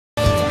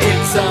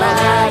It's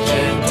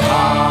Imagine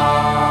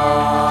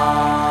Time.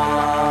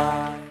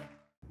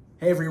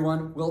 Hey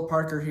everyone, Will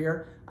Parker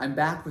here. I'm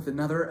back with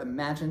another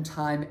Imagine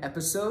Time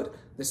episode,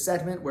 the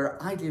segment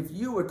where I give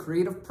you a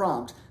creative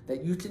prompt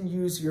that you can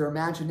use your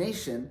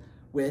imagination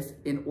with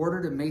in order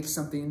to make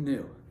something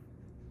new.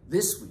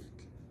 This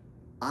week,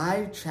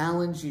 I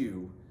challenge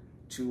you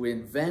to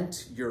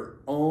invent your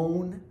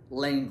own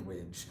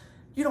language.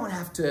 You don't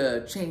have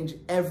to change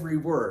every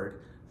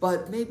word,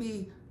 but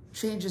maybe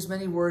change as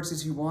many words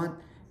as you want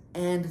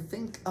and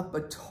think up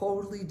a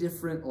totally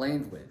different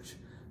language.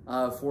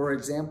 For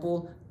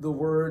example, the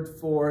word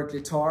for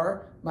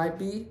guitar might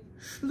be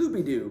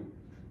shloobidoo,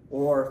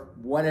 or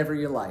whatever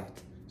you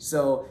like.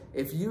 So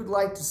if you'd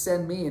like to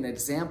send me an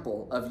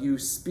example of you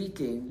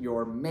speaking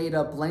your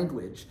made-up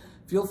language,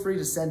 feel free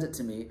to send it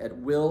to me at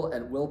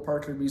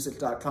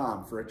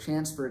will@willparkermusic.com for a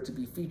chance for it to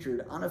be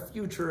featured on a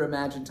future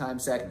Imagine Time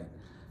segment.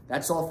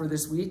 That's all for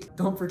this week.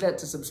 Don't forget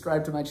to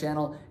subscribe to my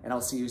channel, and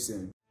I'll see you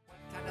soon.